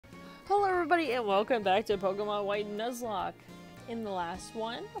Hello everybody and welcome back to Pokemon White Nuzlocke. In the last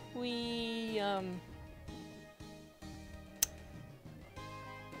one, we,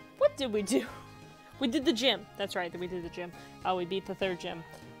 what did we do? We did the gym. That's right, we did the gym. We beat the third gym.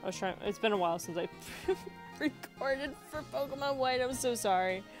 It's been a while since I recorded for Pokemon White, I'm so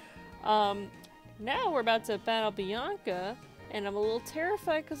sorry. Now we're about to battle Bianca, and I'm a little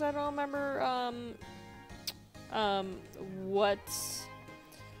terrified because I don't remember, what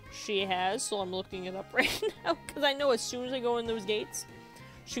she has, so I'm looking it up right now because I know as soon as I go in those gates,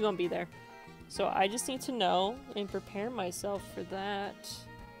 she's gonna be there. So I just need to know and prepare myself for that.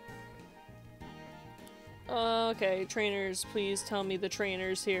 Okay, trainers, please tell me the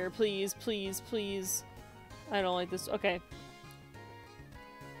trainers here. Please, please, please. I don't like this. Okay.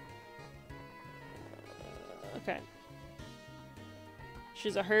 Okay.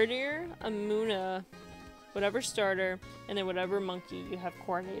 She's a herdier, a Muna, whatever starter, and then whatever monkey you have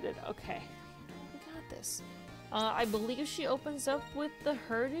coordinated. Okay. We got this. I believe she opens up with the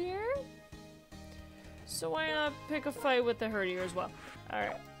herdier? So why not pick a fight with the herdier as well?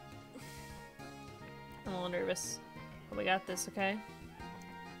 Alright. I'm a little nervous. But we got this, okay?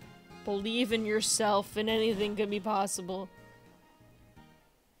 Believe in yourself and anything can be possible.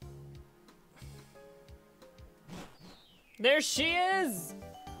 There she is!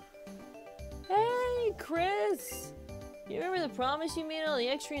 Hey, Chris! You remember the promise you made on the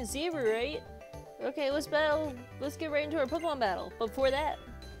X-Tree Zebra, right? Okay, let's battle. Let's get right into our Pokemon battle. But before that...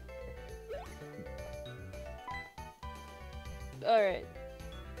 Alright.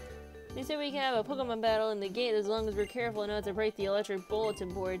 They said we can have a Pokemon battle in the gate as long as we're careful not to break the electric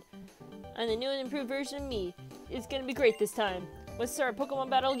bulletin board. I'm the new and improved version of me. It's gonna be great this time. Let's start our Pokemon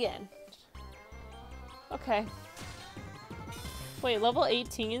battle again. Okay. Wait, level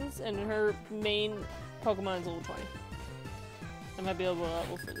 18s and her main Pokemon is level 20. I might be able to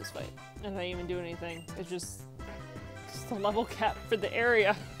level for this fight. If I even do anything. It's just a level cap for the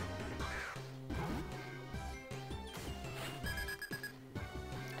area.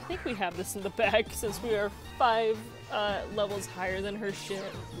 I think we have this in the bag since we are 5 levels higher than her shit.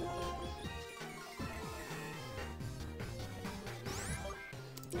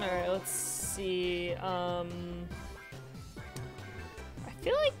 Alright, let's see. I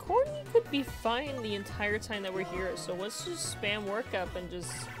feel like Courtney could be fine the entire time that we're here, so let's just spam workup and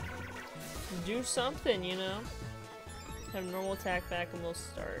just do something, you know? Have normal attack back and we'll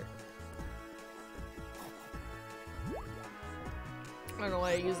start. I don't know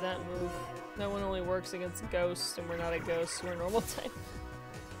why I use that move. That one only works against ghosts, and we're not a ghost, we're normal type.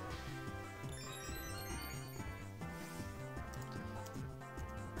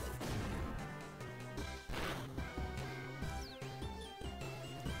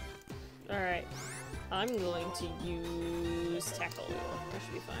 Alright, I'm going to use Tackle Wheel. That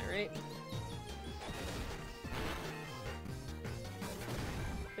should be fine, right?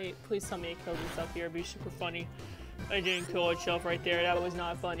 Wait, please tell me it killed itself here. It'd be super funny. I didn't kill itself right there. That was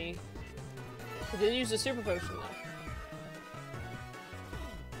not funny. It did use a super potion though.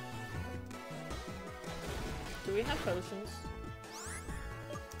 Do we have potions?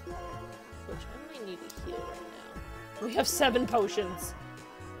 Which I might need to heal right now. We have 7 potions.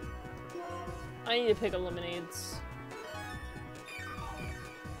 I need to pick up lemonades.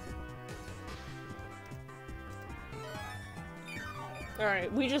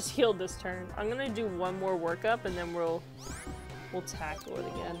 Alright, we just healed this turn. I'm gonna do one more workup and then we'll tackle it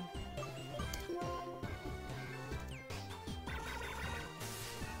again.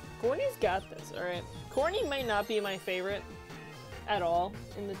 Courtney's got this, alright. Courtney might not be my favorite at all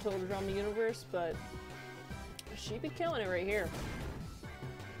in the Total Drama universe, but she'd be killing it right here.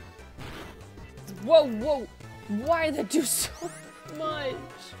 Whoa, whoa! Why did that do so much?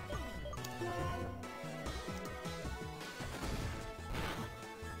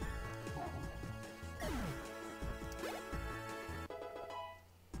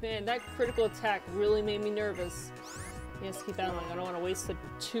 Man, that critical attack really made me nervous. Yes, keep that in mind. I don't want to waste the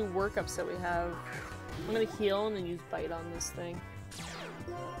 2 workups that we have. I'm gonna heal and then use Bite on this thing.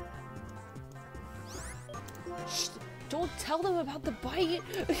 Shh, don't tell them about the bite!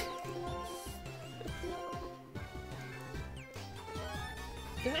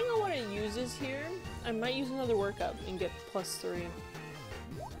 Depending on what it uses here, I might use another workup and get +3.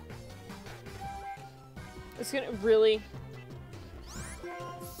 It's gonna really...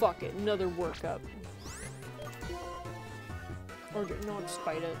 Fuck it, another workup. Or no, just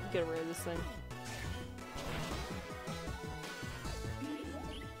fight it. Get rid of this thing.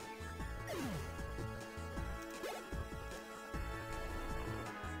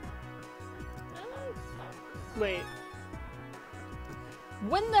 Wait.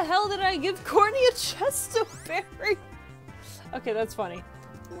 When the the hell did I give Courtney a Chesto berry? Okay, that's funny.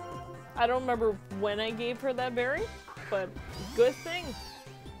 I don't remember when I gave her that berry, but good thing.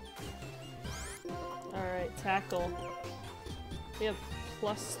 Alright, tackle. We have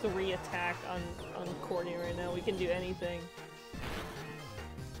 +3 attack on Courtney right now. We can do anything.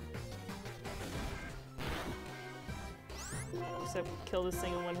 Except kill this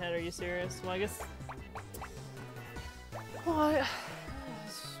thing in one hit. Are you serious? Well, I guess... What?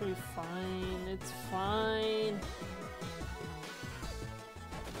 This will be fine. It's fine.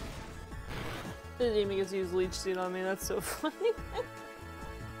 The demon gets to use Leech Seed on me. That's so funny.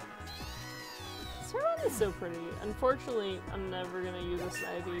 Saron is so pretty. Unfortunately, I'm never gonna use a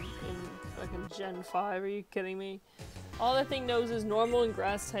Snivy in fucking Gen 5. Are you kidding me? All that thing knows is normal and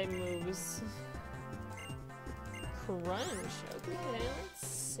grass type moves. Crunch. Okay, let's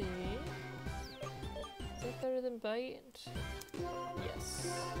see. Is that better than Bite? Yes.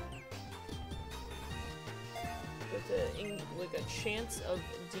 With like a chance of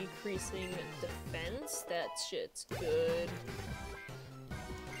decreasing defense, that shit's good.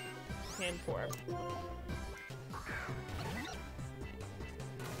 Hand pour.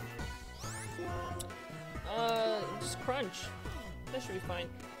 Just crunch. That should be fine.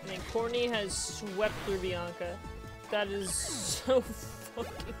 And then Courtney has swept through Bianca. That is so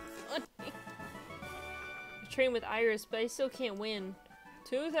fucking funny. I train with Iris, but I still can't win.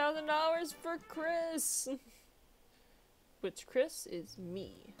 $2,000 for Chris! Which Chris is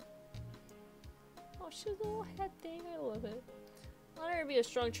me. Oh, she's a little head thing. I love it. I'll never be a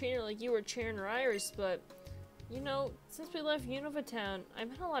strong trainer like you or Charon or Iris, but you know, since we left Unova Town, I've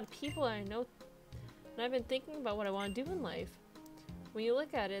met a lot of people that I know, and I've been thinking about what I want to do in life. When you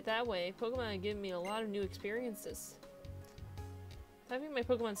look at it that way, Pokemon have given me a lot of new experiences. Having my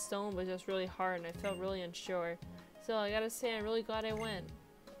Pokemon stolen was just really hard, and I felt really unsure. So I gotta say, I'm really glad I went.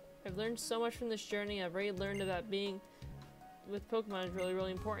 I've learned so much from this journey. I've already learned about being with Pokemon is really,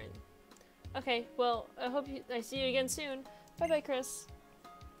 really important. Okay, well, I see you again soon. Bye-bye, Chris.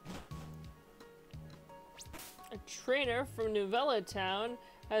 A trainer from Novella Town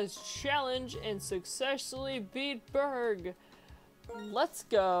has challenged and successfully beat Berg. Let's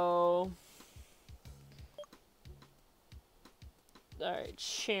go. Alright,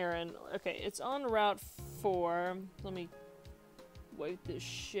 Sharon. Okay, it's on Route 4. Let me wipe this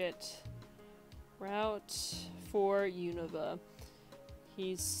shit. Route 4 Unova.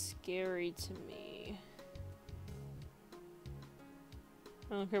 He's scary to me.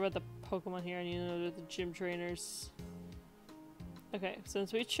 I don't care about the Pokemon here. I need to know the gym trainers. Okay,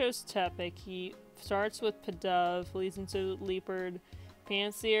 since we chose Tepig, he starts with Pidove, leads into Leopard,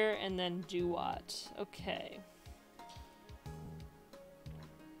 Pansear, and then Duat. Okay.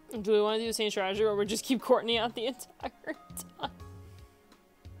 Do we want to do the same strategy, or we just keep Courtney out the entire time?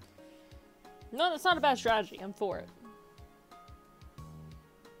 No, that's not a bad strategy. I'm for it.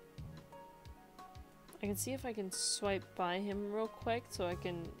 I can see if I can swipe by him real quick so I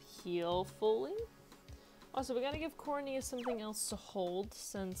can heal fully. Also, we gotta give Courtney something else to hold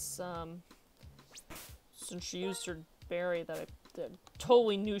since she used her berry that I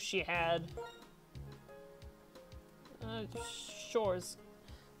totally knew she had. Sure.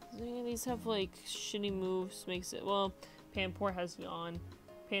 Any of these have like shitty moves? Makes it well. Panpour has Yawn.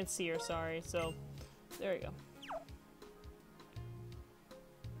 Pansear, sorry. So there you go.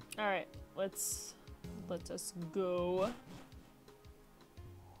 All right, let us go.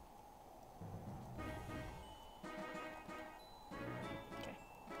 Okay,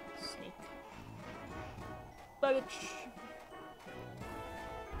 sneak. Bye, bitch.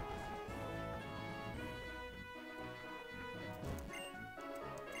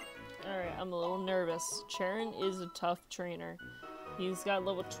 Alright, I'm a little nervous. Charon is a tough trainer. He's got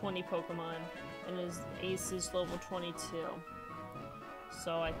level 20 Pokemon, and his ace is level 22.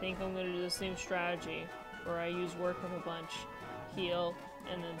 So I think I'm going to do the same strategy, where I use Work Up a bunch, heal,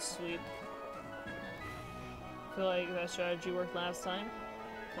 and then sweep. I feel like that strategy worked last time,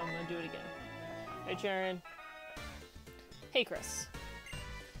 so I'm going to do it again. Hey, Charon. Hey, Chris.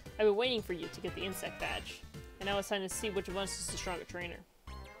 I've been waiting for you to get the Insect Badge, and now it's time to see which of us is the stronger trainer.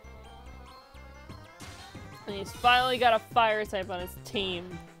 And he's finally got a fire type on his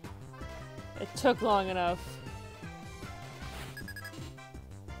team. It took long enough.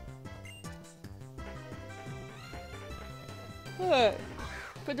 Good.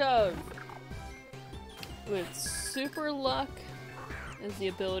 Pidove. With Super Luck is the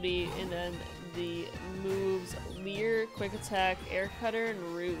ability, and then the moves Leer, Quick Attack, Air Cutter, and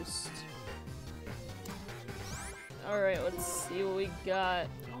Roost. Alright, let's see what we got.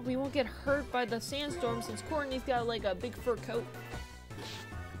 Oh, we won't get hurt by the sandstorm since Courtney's got like a big fur coat.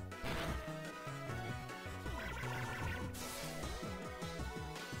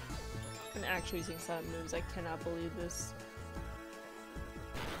 actually using silent moves. I cannot believe this.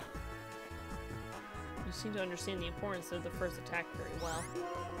 You seem to understand the importance of the first attack very well.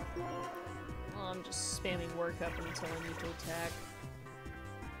 Well, I'm just spamming work up until I need to attack.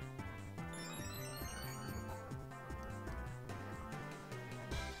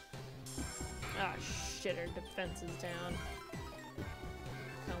 Ah, shit, our defense is down.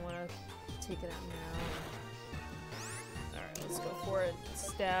 Kinda wanna take it out now. Alright, let's go for it.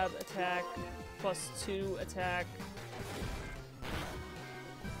 Stab, attack, +2 attack.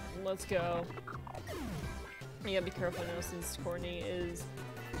 Let's go. You gotta be careful now since Courtney is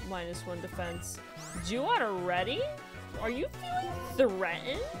 -1 defense. Duat already? Are you feeling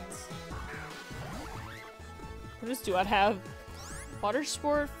threatened? What does Duat have? Water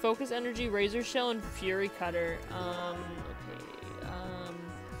Sport, Focus Energy, Razor Shell, and Fury Cutter. Okay,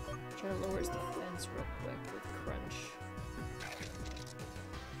 try to lower his defense real quick with Crunch.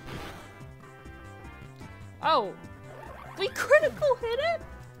 Oh! We critical hit it?!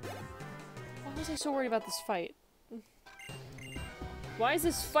 Why was I so worried about this fight? Why is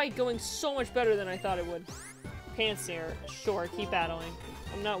this fight going so much better than I thought it would? Pansear, sure, keep battling.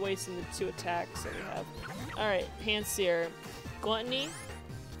 I'm not wasting the 2 attacks that we have. Alright, Pansear. Gluttony,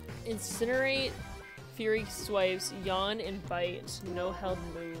 Incinerate, Fury Swipes, Yawn, and Bite. No held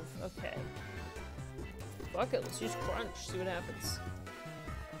move. Okay. Fuck it, let's use Crunch, see what happens.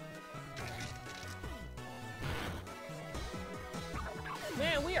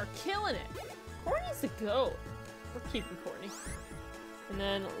 Man, we are killing it! Courtney's the GOAT. We're keeping Courtney. And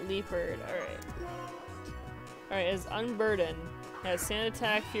then Leopard, alright. Alright, as Unburden, has Sand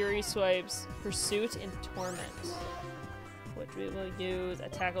Attack, Fury Swipes, Pursuit, and Torment. Which we will use a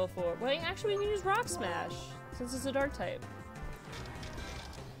tackle for. Wait, actually we can use Rock Smash, since it's a dark type.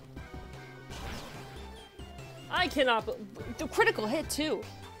 I cannot the critical hit too!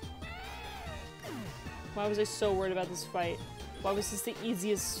 Why was I so worried about this fight? Why was this the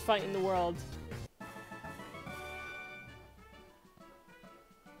easiest fight in the world?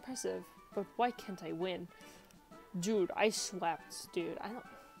 Impressive, but why can't I win? Dude, I swept, dude.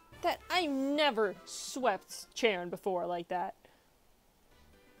 I never swept Charon before like that.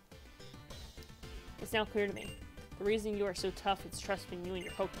 It's now clear to me. The reason you are so tough is trusting you and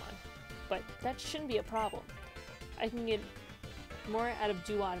your Pokemon. But that shouldn't be a problem. I can get more out of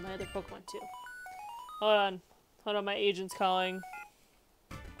Duat and my other Pokemon too. Hold on. Hold on, my agent's calling.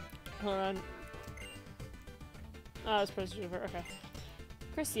 Hold on. Oh, that's Professor Jennifer. Okay.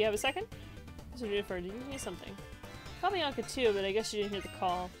 Chris, do you have a second? Professor Jennifer, did you need something? Called me Anka too, but I guess she didn't hear the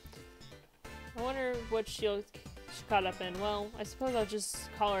call. I wonder what she caught up in. Well, I suppose I'll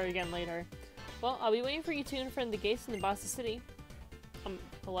just call her again later. Well, I'll be waiting for you two in front of the gates in the Boston City.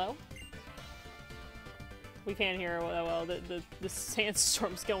 Hello? We can't hear her that well. The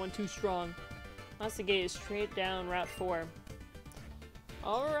sandstorm's going too strong. Boston Gate is straight down Route 4.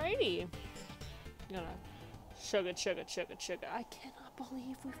 Alrighty. I'm gonna sugar. I cannot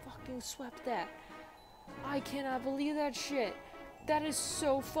believe we fucking swept that. I cannot believe that shit. That is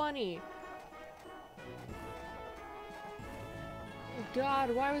so funny.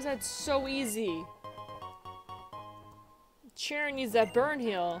 God, why was that so easy? Charon needs that burn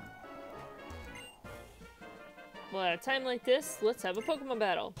heal. Well, at a time like this, let's have a Pokemon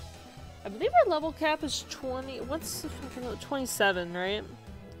battle. I believe our level cap is 20. What's the fucking 27, right?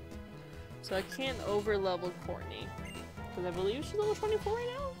 So I can't over level Courtney. Because I believe she's level 24 right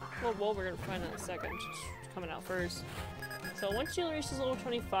now? Well, we're gonna find out in a second. She's coming out first. So once she reaches level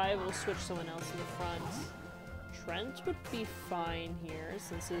 25, we'll switch someone else in the front. Trent would be fine here,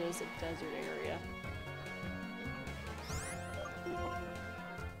 since it is a desert area.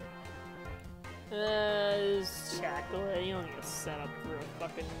 This Chocolate, you don't need to set up for a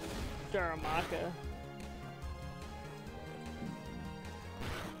fucking Darumaka.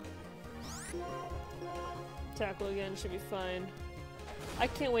 Tackle again should be fine. I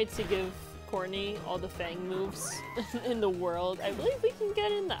can't wait to give Courtney all the Fang moves in the world. I believe we can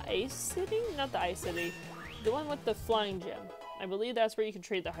get in the Ice City? Not the Ice City. The one with the Flying Gym. I believe that's where you can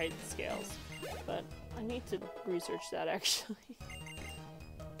trade the height scales. But I need to research that actually.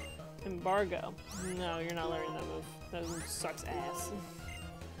 Embargo. No, you're not learning that move. That move sucks ass.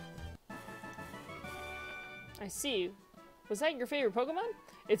 I see. Was that your favorite Pokemon?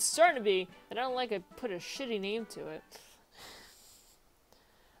 It's starting to be, and I don't like I put a shitty name to it.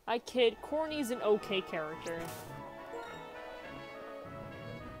 I kid. Corny's an okay character.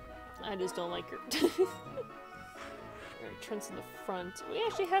 I just don't like her. Alright, Trent's in the front. We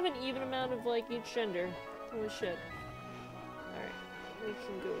actually have an even amount of, like, each gender. Holy shit. Alright, we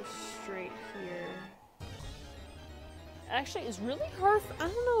can go straight here. Actually, it's really hard. I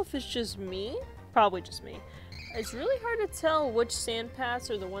don't know if it's just me. Probably just me. It's really hard to tell which sand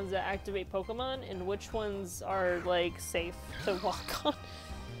paths are the ones that activate Pokemon and which ones are, like, safe to walk on.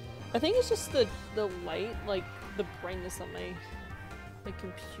 I think it's just the light, like, the brightness on my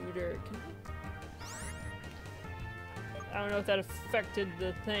computer. I don't know if that affected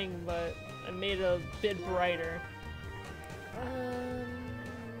the thing, but I made it a bit brighter.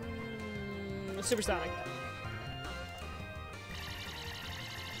 Supersonic.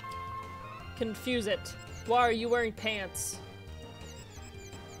 Confuse it. Why are you wearing pants?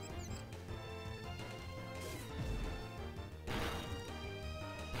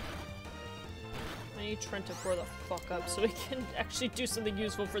 I need Trent to grow the fuck up so we can actually do something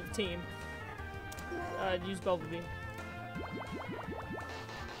useful for the team. Use Bubble Beam.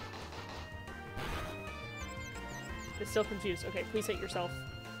 It's still confused. Okay, please hit yourself.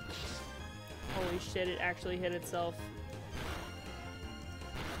 Holy shit, it actually hit itself.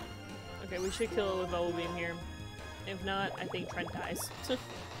 Okay, we should kill it with Bubble Beam here. If not, I think Trent dies.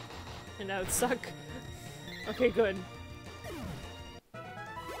 And that would suck. Okay, good.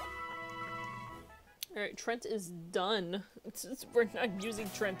 Alright, Trent is done. We're not using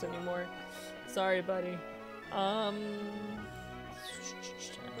Trent anymore. Sorry, buddy. Oh,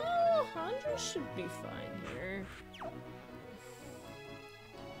 Handra should be fine here.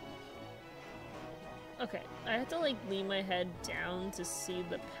 Okay, I have to like lean my head down to see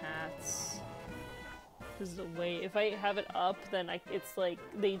the paths. Because the way, if I have it up, then it's like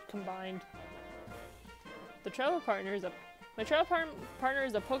they combined. The travel partner is my travel partner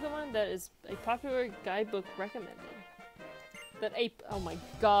is a Pokemon that is a popular guidebook recommended. Oh my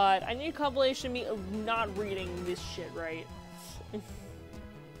god, I need a compilation of me not reading this shit right.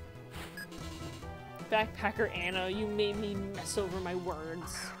 Backpacker Anna, you made me mess over my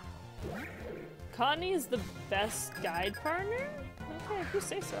words. Connie is the best guide partner? Okay, if you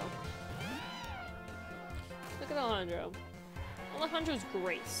say so. Look at Alejandro. Alejandro's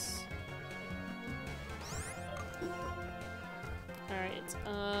Grace. Alright,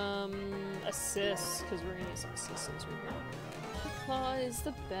 assists, because we're gonna need some assistance right now. Claw is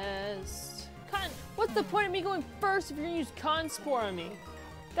the best. What's the point of me going first if you're gonna use Conspore on me?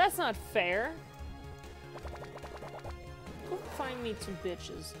 That's not fair. Go find me two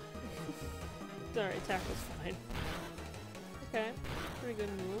bitches. Alright, tackle's fine. Okay, pretty good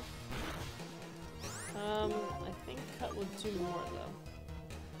move. I think Cut would do more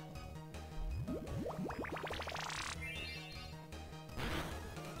though.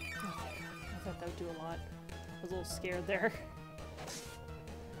 Oh, I thought that would do a lot. I was a little scared there.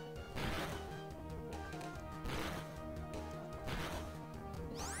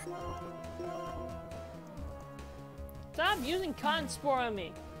 Stop using Conspore on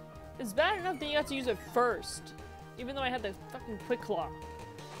me! It's bad enough that you have to use it first, even though I had the fucking Quick Claw.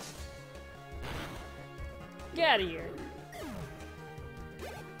 Get out of here.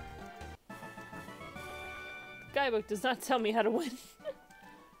 Guidebook does not tell me how to win.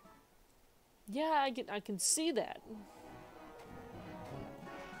 Yeah, I can see that.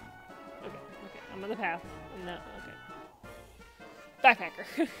 Okay, I'm on the path. No, okay.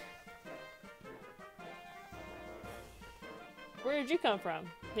 Backpacker. Where did you come from?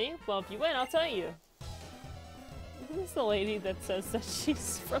 Me? Well, if you win, I'll tell you. Who's the lady that says that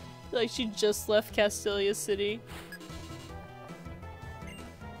she's from, like, she just left Castelia City?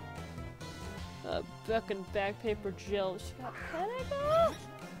 Fucking back paper Jill. She got Pedicle?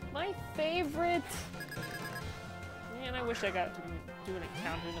 My favorite! Man, I wish I got to do an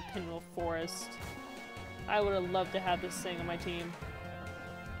encounter in the Pinwheel Forest. I would have loved to have this thing on my team.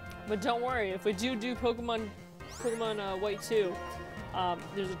 But don't worry, if we do Pokemon White 2,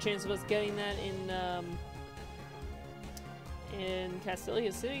 there's a chance of us getting that in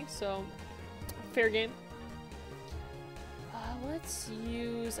Castelia City, so fair game. Let's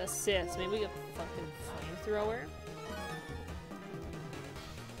use Assist. Maybe we get fucking Flamethrower.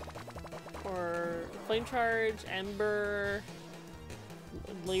 Or Flame Charge, Ember,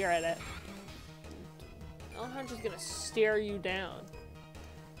 Leer at it. Alejandro's gonna stare you down.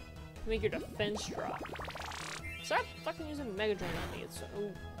 Make your defense drop. Stop fucking using Mega Drain on me. It's so.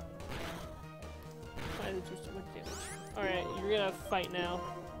 Why did it do so much damage? Alright, you're gonna fight now.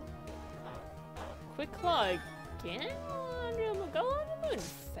 Quick Claw again? Go on, you're moving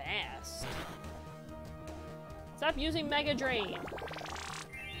fast. Stop using Mega Drain.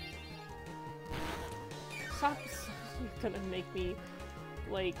 Stop. You're gonna make me,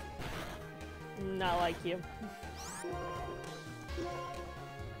 like, not like you.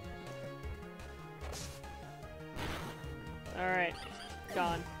 Alright.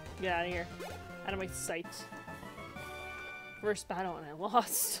 Gone. Get out of here. Out of my sight. First battle and I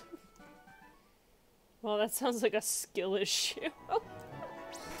lost. Well, that sounds like a skill issue.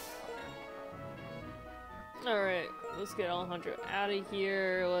 Alright, let's get Alejandro out of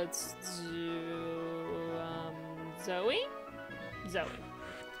here. Let's do... Zoe? Zoe.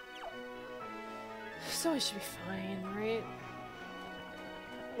 Zoe should be fine, right?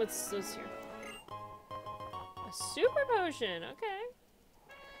 What's this here? A super potion, okay.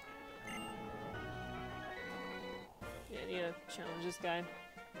 Yeah, I need to challenge this guy.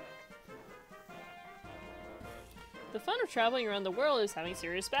 The fun of traveling around the world is having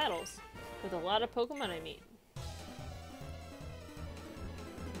serious battles with a lot of Pokemon I meet.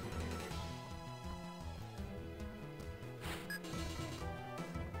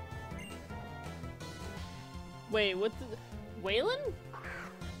 Wait, what the— Waylon?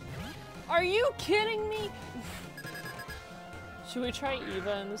 Are you kidding me? Should we try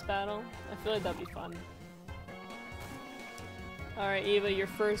Eva in this battle? I feel like that'd be fun. Alright, Eva, your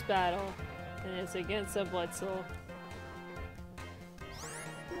first battle. And it's against a Blitzle.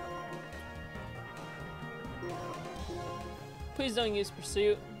 Please don't use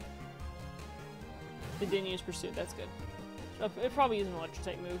Pursuit. They didn't use Pursuit, that's good. It probably used an electric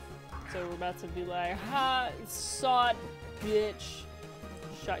type move. So we're about to be like, ha, saw it, bitch.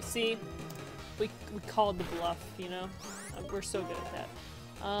 Shot. See? We called the bluff, you know? We're so good at that.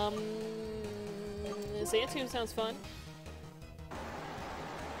 Xantu sounds fun.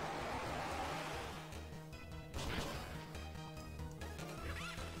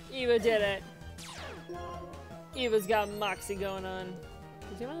 Eva did it. Eva's got Moxie going on.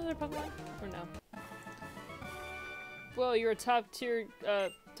 Do you have another Pokemon? Or no? Well, you're a top tier,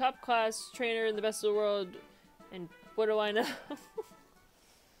 top class trainer in the best of the world. And what do I know?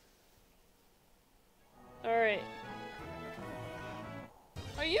 Alright.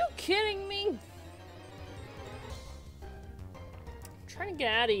 Are you kidding me? I'm trying to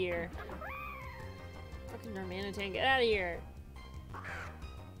get out of here. Fucking Darmanitan, get out of here.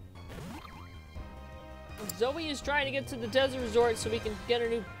 Zoe is trying to get to the desert resort so we can get a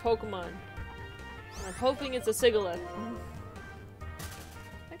new Pokemon. I'm hoping it's a Sigilyph.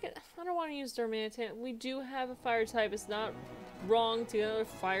 I don't want to use Darmanitan. We do have a fire type. It's not wrong to get another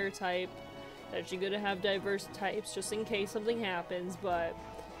fire type. It's actually good to have diverse types just in case something happens, but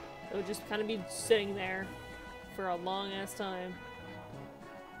it would just kind of be sitting there for a long ass time.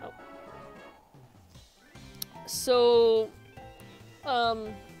 Oh. So,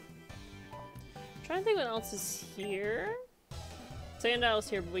 trying to think what else is here. Sandile's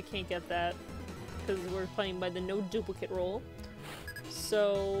here, but we can't get that because we're playing by the no duplicate rule.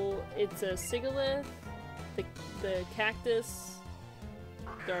 So it's a Sigilyph, the Cactus,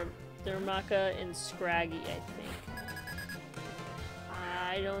 Darmaka, and Scraggy, I think.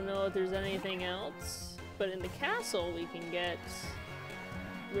 I don't know if there's anything else, but in the castle we can get,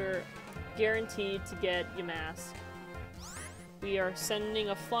 we're guaranteed to get Yamask. We are sending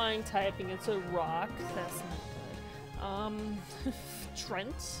a flying type against a rock. That's not good.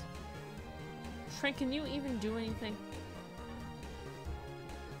 Trent? Trent, can you even do anything?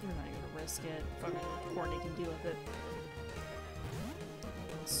 We're not gonna risk it. Fucking Courtney can deal with it.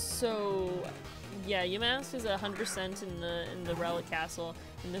 So, yeah, Yamask is 100% in the Relic Castle,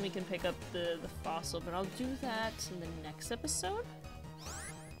 and then we can pick up the fossil. But I'll do that in the next episode.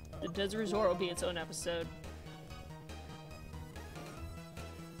 The Desert Resort will be its own episode.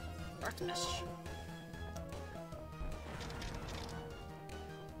 Artemis.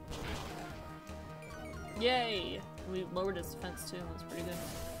 Yay! We lowered its defense too. That's pretty good.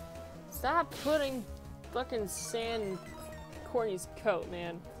 Stop putting fucking sand in Courtney's coat,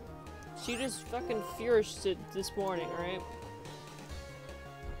 man. She just fucking flourished it this morning, right?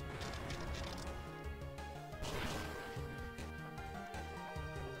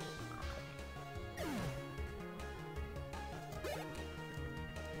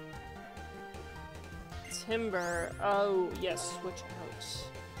 Timber. Oh, yes, switch out.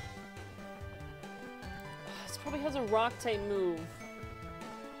 This probably has a rock type move.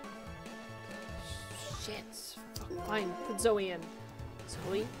 Shit. Fuck, fine, put Zoe in.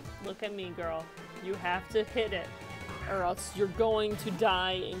 Zoe, look at me, girl. You have to hit it, or else you're going to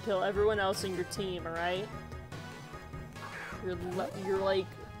die and kill everyone else in your team, alright? You're like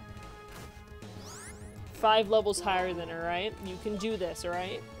 5 levels higher than her, right? You can do this,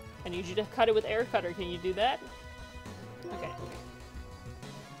 alright? I need you to cut it with air cutter. Can you do that? Okay.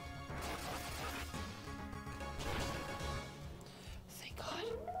 Thank God.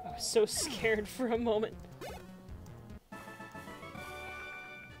 I was so scared for a moment.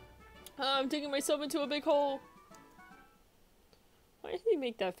 I'm digging myself into a big hole. Why did he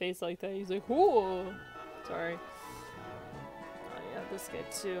make that face like that? He's like, whoa. Sorry. this guy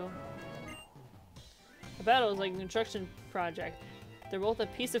too. The battle is like a construction project. They're both a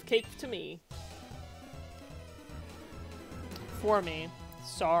piece of cake to me. For me.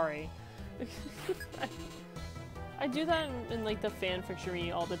 Sorry. I do that in like the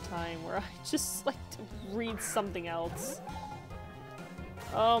fanfiction all the time, where I just like to read something else.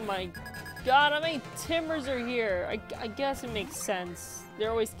 Oh my god, how many timbers are here? I guess it makes sense.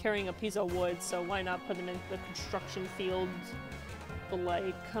 They're always carrying a piece of wood, so why not put them in the construction field? But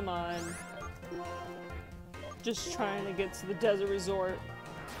like, come on. Just trying to get to the desert resort.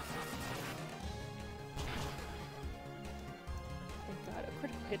 Thank god, a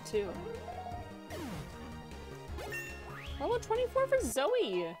critical hit too. Level 24 for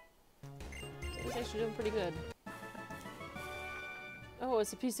Zoe! Zoe's actually doing pretty good. Oh,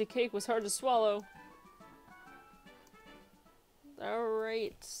 it's a piece of cake, was hard to swallow.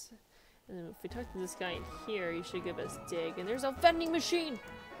 Alright. And then if we talk to this guy in here, he should give us dig. And there's a vending machine!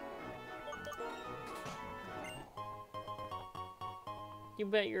 You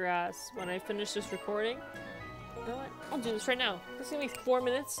bet your ass. When I finish this recording, you know what? I'll do this right now. This is gonna be 4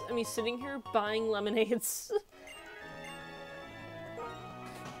 minutes of me sitting here buying lemonades.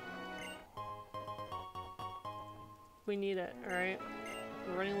 We need it, alright?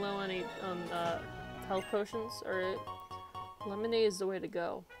 We're running low on health potions. Alright. Lemonade is the way to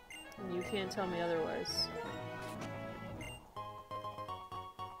go. And you can't tell me otherwise.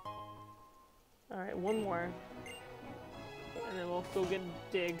 Alright, one more. And then we'll go get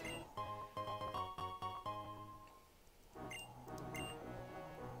a dig.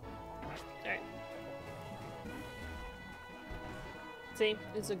 Alright. See?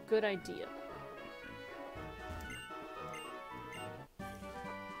 It's a good idea.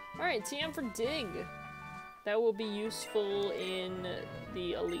 Alright, TM for dig. That will be useful in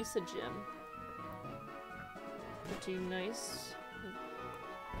the Elisa gym. Pretty nice.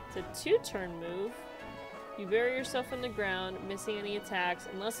 It's a 2-turn move. You bury yourself in the ground, missing any attacks,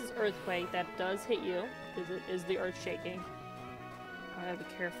 unless it's Earthquake, that does hit you, because it is the earth shaking. I gotta be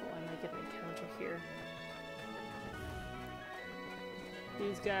careful, I might get an encounter here.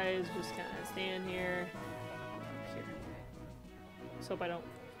 These guys just kind of stand here. Here. Just hope I don't.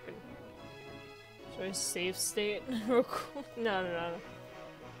 Should I save state? No.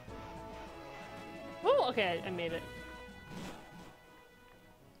 Oh, okay, I made it.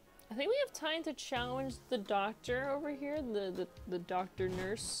 I think we have time to challenge the doctor over here, the doctor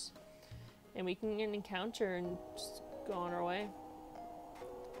nurse. And we can get an encounter and just go on our way.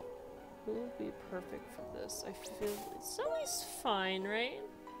 Who would be perfect for this? I feel it's always fine, right?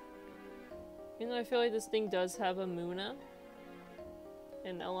 Even though I feel like this thing does have a Muna.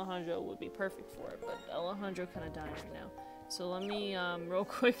 And Alejandro would be perfect for it, but Alejandro kind of dying right now. So let me real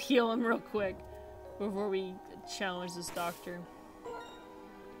quick heal him real quick before we challenge this doctor.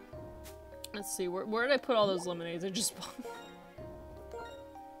 Let's see, where did I put all those lemonades? I just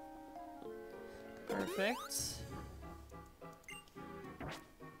perfect.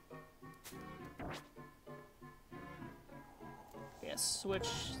 Yeah, switch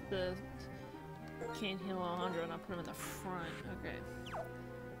the can't heal Alejandro and I'll put him at the front. Okay.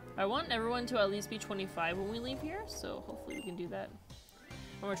 I want everyone to at least be 25 when we leave here, so hopefully we can do that.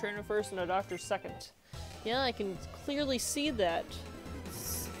 I'm a trainer first and a doctor second. Yeah, I can clearly see that.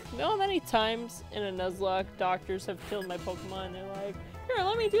 You know how many times in a Nuzlocke doctors have killed my Pokemon and they're like, here,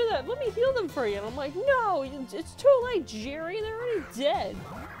 let me do that, let me heal them for you. And I'm like, no, it's too late, Jerry, they're already dead.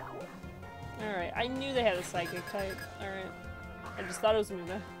 Alright, I knew they had a psychic type. Alright. I just thought it was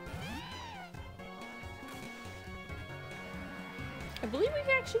Muna. I believe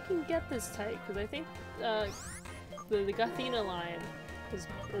we actually can get this type, because I think the Gothina line is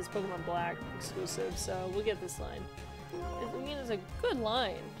Pokemon Black exclusive, so we'll get this line. I mean, it's a good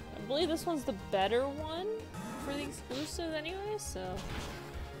line. I believe this one's the better one for the exclusive anyway, so...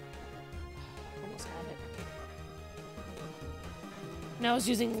 Almost had it. Now it's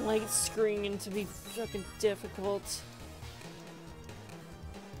using light screen to be fucking difficult.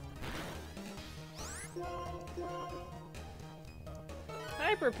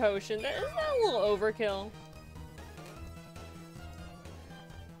 Hyper Potion, isn't that a little overkill?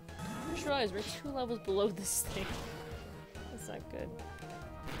 I just realized we're 2 levels below this thing. That's not good.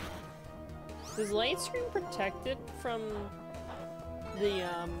 Does light screen protect it from the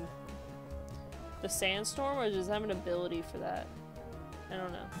sandstorm, or does it have an ability for that? I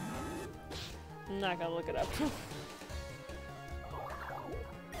don't know. I'm not gonna look it up.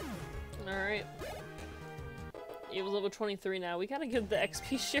 Alright. It was level 23 now. We gotta give the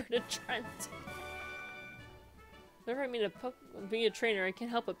XP share to Trent. Whenever I mean to be a trainer, I can't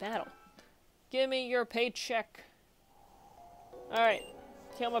help but battle. Give me your paycheck. Alright.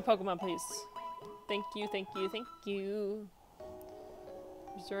 Kill my Pokemon, please. Thank you, thank you, thank you.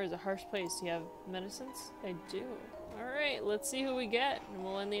 Resort is a harsh place. Do you have medicines? I do. Alright, let's see who we get, and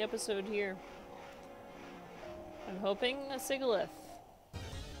we'll end the episode here. I'm hoping a Sigilyph.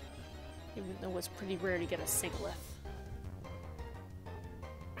 Even though it's pretty rare to get a Sigilyph.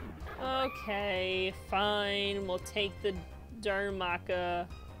 Okay, fine. We'll take the Darumaka.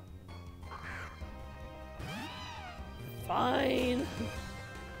 Fine.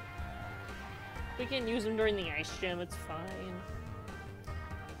 We can use them during the ice gym, it's fine.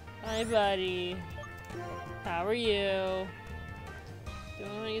 Hi, buddy. How are you? Do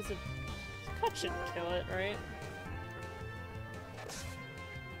I want to use a cut? Should kill it, right?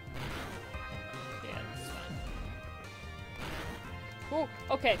 Yeah, that's fine.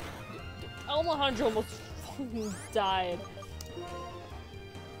 Oh, okay. Alejandro almost fucking died.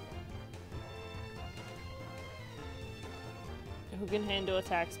 Who can handle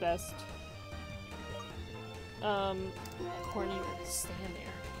attacks best? Corny, stand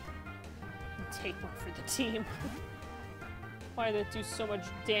there and take one for the team. Why did that do so much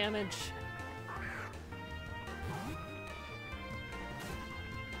damage?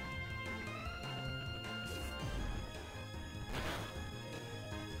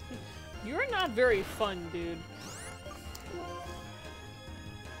 You're not very fun, dude.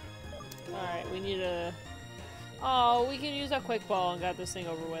 Alright, we need a... Oh, we can use that quick ball and got this thing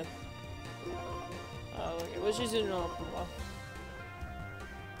over with. Oh, okay, let's just do an open ball.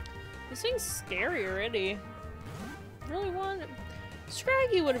 This thing's scary already. Really want...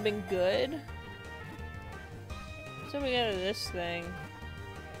 Scraggy would have been good. So we got this thing.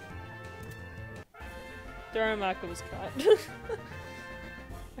 Darumaka was caught.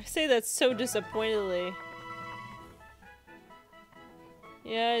 I say that so disappointedly.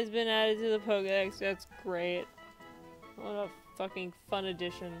 Yeah, he's been added to the Pokédex. That's great. What a fucking fun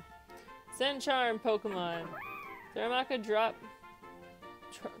addition. Send Charm Pokemon. Darumaka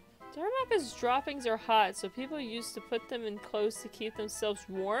Darumaka's droppings are hot, so people used to put them in clothes to keep themselves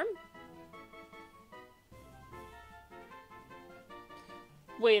warm?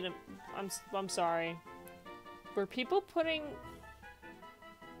 Wait, I'm sorry. Were people putting...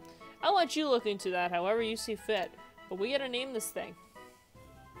 I'll let you look into that however you see fit, but we gotta name this thing.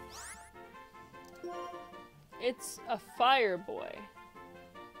 It's a Fire Boy.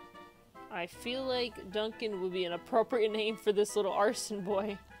 I feel like Duncan would be an appropriate name for this little arson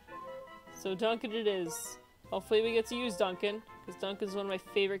boy. So Duncan it is. Hopefully we get to use Duncan, because Duncan's one of my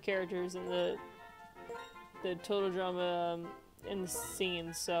favorite characters in the Total Drama in the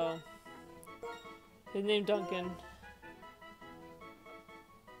scene, so... His name Duncan.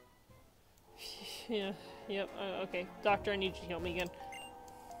 Yeah, yep, okay. Doctor, I need you to heal me again.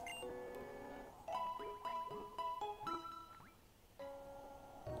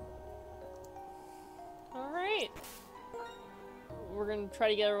 Alright. We're gonna try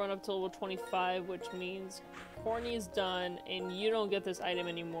to get everyone up to level 25, which means Corny's done, and you don't get this item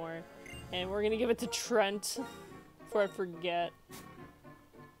anymore. And we're gonna give it to Trent, before I forget.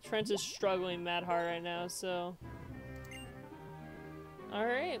 Trent is struggling mad hard right now, so...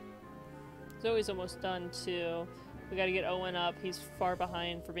 Alright. Zoe's almost done too. We gotta get Owen up. He's far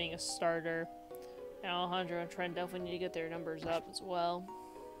behind for being a starter. And Alejandro and Trent definitely need to get their numbers up as well.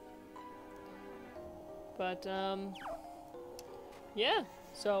 But, yeah.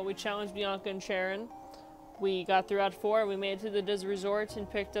 So we challenged Bianca and Sharon. We got through Route 4. We made it to the Desert Resort and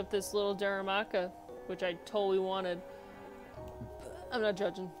picked up this little Darumaka, which I totally wanted. I'm not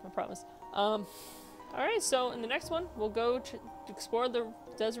judging, I promise. Alright, so in the next one, we'll go to explore the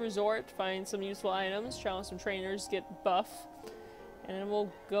Desert Resort, find some useful items, challenge some trainers, get buff, and then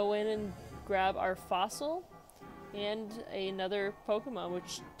we'll go in and grab our fossil and another Pokemon,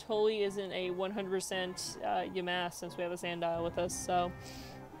 which totally isn't a 100% Yamask since we have a Sandile with us. So,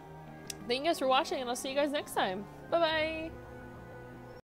 thank you guys for watching, and I'll see you guys next time. Bye-bye!